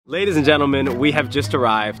Ladies and gentlemen, we have just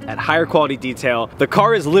arrived at Higher Quality Detail. The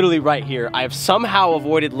car is literally right here. I have somehow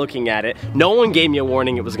avoided looking at it. No one gave me a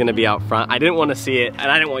warning it was gonna be out front. I didn't want to see it,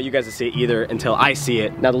 and I didn't want you guys to see it either until I see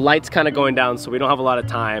it. Now the light's kind of going down, so we don't have a lot of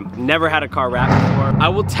time. Never had a car wrap before. I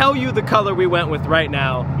will tell you the color we went with right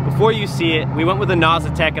now. Before you see it, we went with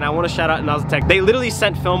Inozetek, and I want to shout out Inozetek. They literally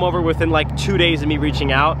sent film over within like 2 days of me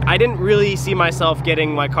reaching out. I didn't really see myself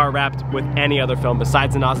getting my car wrapped with any other film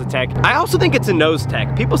besides Inozetek. I also think it's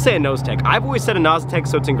Inozetek. People say Inozetek. I've always said Inozetek,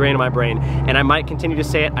 so it's ingrained in my brain, and I might continue to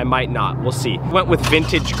say it, I might not. We'll see. Went with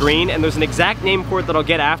vintage green, and there's an exact name for it that I'll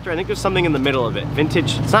get after. I think there's something in the middle of it.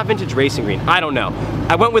 Vintage, it's not vintage racing green. I don't know.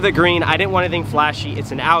 I went with a green. I didn't want anything flashy. It's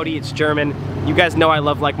an Audi, it's German. You guys know I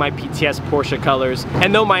love like my PTS Porsche colors.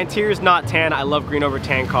 And though my interior is not tan, I love green over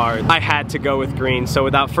tan cars. I had to go with green. So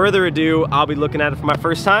without further ado, I'll be looking at it for my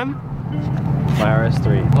first time. My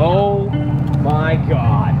RS3. Oh my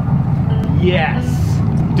God. Yes.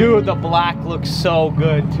 Dude, the black looks so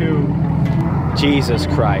good too. Jesus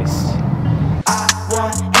Christ. I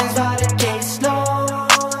want hands by the case, Lord.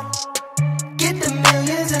 Get the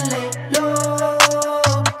millions and lay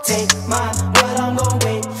low. Take my what I'm gonna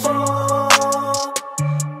wait for.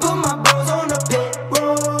 Put my bros on the pit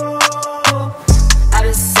road. Out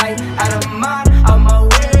of sight, out of mind, on my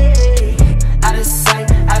way. Out of sight,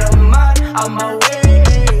 out of mind, on my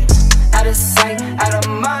way. Out of sight, out of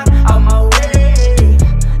mind, on my way.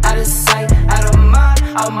 Out of sight, out of mind,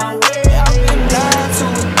 on my way. I've been blind to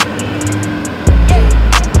it.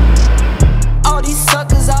 Yeah. All these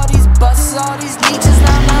suckers, all these busts, all these leeches,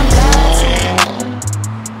 now I'm blind to it.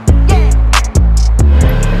 Yeah.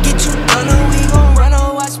 Get you runner, we gon' run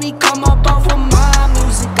on. Watch me come up off of my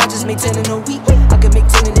music. I just make 10 in a week. I can make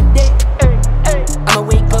 10 in a day. I'ma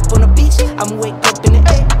wake up on the beach. I'ma wake up in the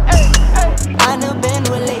day. I never been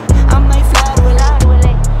to LA. I might fly to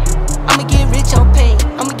LA. I'ma get rich on pain.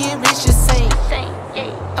 I'ma get rich just saying.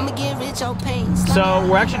 I'ma get rich on pain. So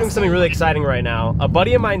we're actually doing something really exciting right now. A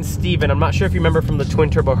buddy of mine, Steven, I'm not sure if you remember from the Twin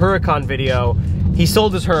Turbo Huracan video, he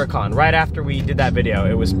sold his Huracan right after we did that video.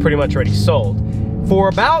 It was pretty much already sold. For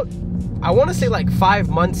about, I want to say like 5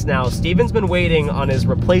 months now, Steven's been waiting on his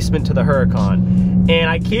replacement to the Huracan. And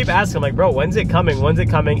I keep asking him, like, bro, when's it coming? When's it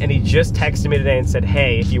coming? And he just texted me today and said,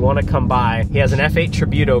 hey, if you want to come by, he has an F8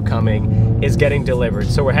 Tributo coming, is getting delivered.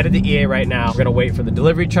 So we're headed to EA right now. We're gonna wait for the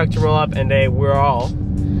delivery truck to roll up, and we're all,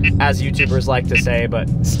 as YouTubers like to say, but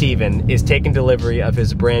Steven is taking delivery of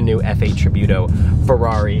his brand new F8 Tributo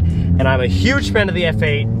Ferrari. And I'm a huge fan of the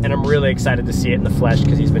F8, and I'm really excited to see it in the flesh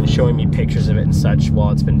because he's been showing me pictures of it and such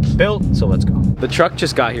while it's been built, so let's go. The truck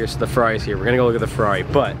just got here, so the Ferrari's here. We're gonna go look at the Ferrari,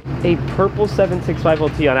 but a purple 765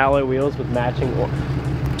 LT on alloy wheels with matching oil.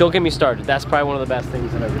 Don't get me started, that's probably one of the best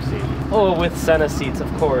things I've ever seen. Oh, with Senna seats,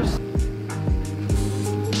 of course.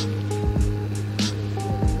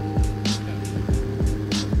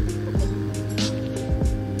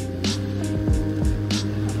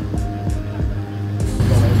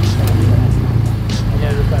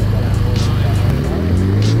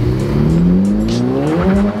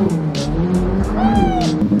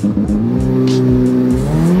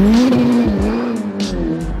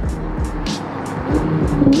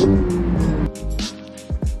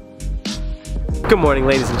 Good morning,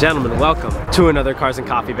 ladies and gentlemen. Welcome to another Cars and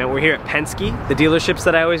Coffee event. We're here at Penske, the dealerships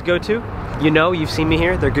that I always go to. You know, you've seen me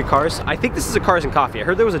here. They're good cars. I think this is a Cars and Coffee. I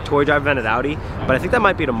heard there was a toy drive event at Audi, but I think that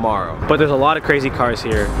might be tomorrow. But there's a lot of crazy cars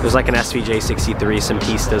here. There's like an SVJ 63, some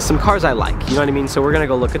Pistas, some cars I like. You know what I mean? So we're gonna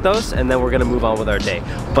go look at those, and then we're gonna move on with our day.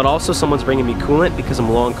 But also, someone's bringing me coolant because I'm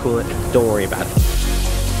low on coolant. Don't worry about it.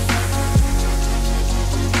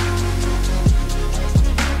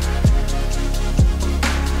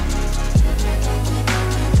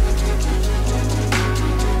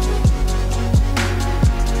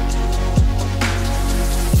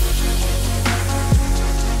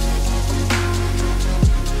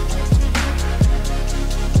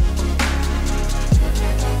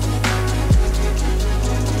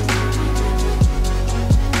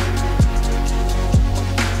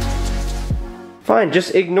 Fine,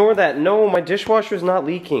 just ignore that. No, my dishwasher's not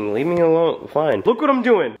leaking. Leave me alone. Fine. Look what I'm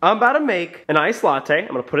doing. I'm about to make an iced latte. I'm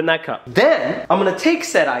gonna put it in that cup. Then, I'm gonna take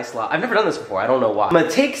said iced latte. I've never done this before. I don't know why. I'm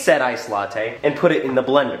gonna take said iced latte and put it in the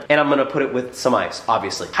blender. And I'm gonna put it with some ice,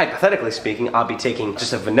 obviously. Hypothetically speaking, I'll be taking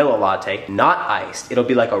just a vanilla latte, not iced. It'll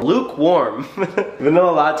be like a lukewarm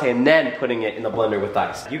vanilla latte and then putting it in the blender with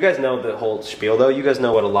ice. You guys know the whole spiel though. You guys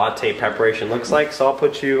know what a latte preparation looks like. So I'll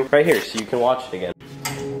put you right here so you can watch it again.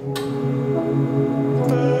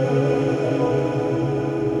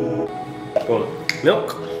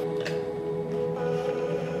 Milk.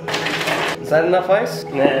 Is that enough ice?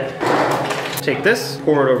 Nah. Take this,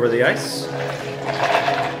 pour it over the ice.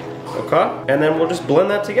 mocha, and then we'll just blend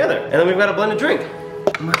that together. And then we've got to blend a drink.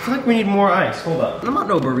 I feel like we need more ice. Hold up. I'm not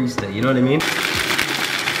no barista, you know what I mean?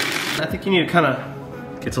 I think you need to kind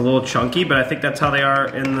of, it's a little chunky, but I think that's how they are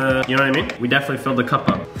in the, you know what I mean? We definitely filled the cup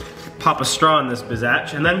up. Pop a straw in this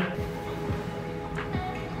bizatch, and then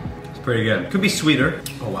pretty good. Could be sweeter.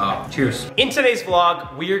 Oh wow. Cheers. In today's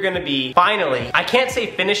vlog, we are gonna be finally, I can't say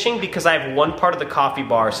finishing because I have one part of the coffee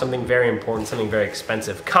bar, something very important, something very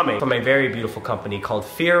expensive, coming from a very beautiful company called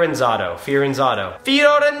Fiorenzato. Fiorenzato.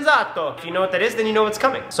 Fiorenzato. If you know what that is, then you know what's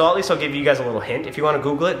coming. So at least I'll give you guys a little hint. If you wanna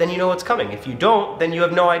Google it, then you know what's coming. If you don't, then you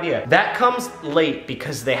have no idea. That comes late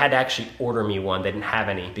because they had to actually order me one. They didn't have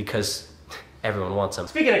any because everyone wants them.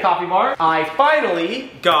 Speaking of coffee bar, I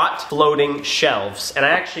finally got floating shelves, and I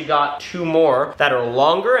actually got 2 more that are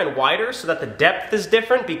longer and wider so that the depth is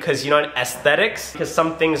different because, you know, aesthetics, because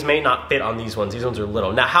some things may not fit on these ones. These ones are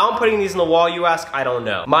little. Now, how I'm putting these in the wall, you ask, I don't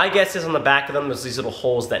know. My guess is on the back of them, there's these little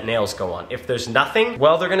holes that nails go on. If there's nothing,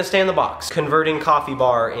 well, they're gonna stay in the box. Converting coffee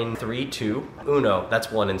bar in 3, 2, 1.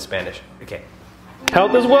 That's 1 in Spanish. Okay.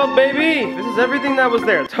 Health is wealth, baby! This is everything that was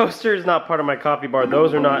there. Toaster is not part of my coffee bar.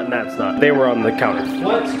 Those are not, and that's not. They were on the counter.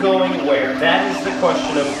 What's going where? That is the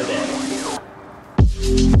question of the day.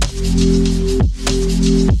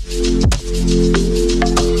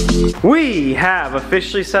 We have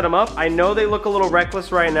officially set them up. I know they look a little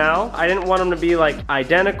reckless right now. I didn't want them to be like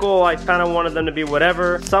identical. I kind of wanted them to be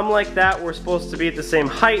whatever. Some like that were supposed to be at the same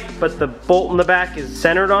height, but the bolt in the back is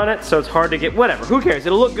centered on it, so it's hard to get, whatever. Who cares?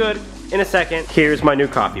 It'll look good in a second. Here's my new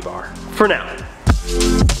coffee bar. For now.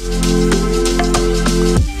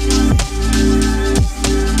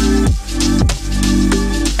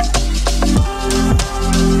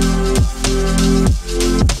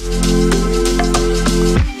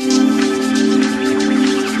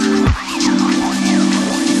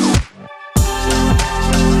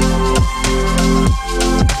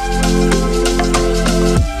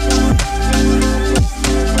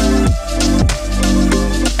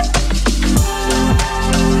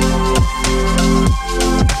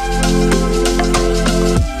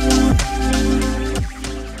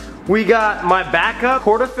 We got my backup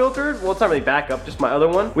portafilter. Well, it's not really backup, just my other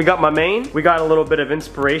one. We got my main. We got a little bit of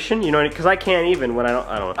inspiration, you know, because I can't even when I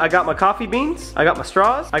don't. I got my coffee beans. I got my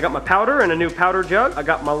straws. I got my powder and a new powder jug. I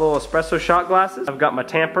got my little espresso shot glasses. I've got my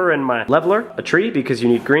tamper and my leveler, a tree because you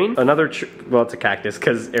need green. Another well, it's a cactus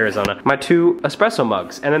because Arizona. My 2 espresso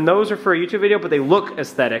mugs. And then those are for a YouTube video, but they look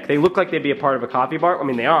aesthetic. They look like they'd be a part of a coffee bar. I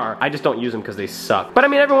mean, they are. I just don't use them because they suck. But I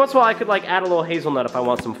mean, every once in a while I could like add a little hazelnut if I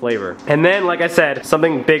want some flavor. And then, like I said,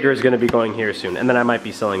 something bigger is gonna be going here soon, and then I might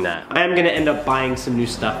be selling that. I am gonna end up buying some new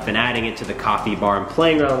stuff and adding it to the coffee bar and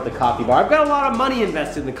playing around with the coffee bar. I've got a lot of money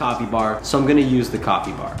invested in the coffee bar, so I'm gonna use the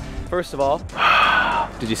coffee bar. First of all,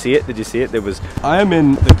 did you see it? Did you see it? There was, I am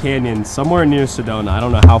in the canyon somewhere near Sedona. I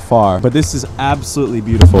don't know how far, but this is absolutely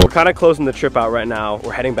beautiful. We're kind of closing the trip out right now.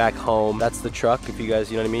 We're heading back home. That's the truck, if you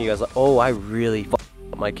guys, you know what I mean? You guys are like, oh, I really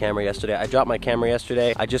my camera yesterday. I dropped my camera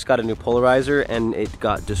yesterday. I just got a new polarizer and it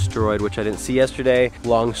got destroyed, which I didn't see yesterday.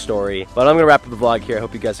 Long story. But I'm gonna wrap up the vlog here. I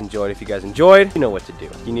hope you guys enjoyed. If you guys enjoyed, you know what to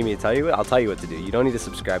do. You need me to tell you? I'll tell you what to do. You don't need to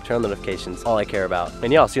subscribe. Turn on notifications. All I care about.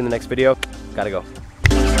 And yeah, I'll see you in the next video. Gotta go.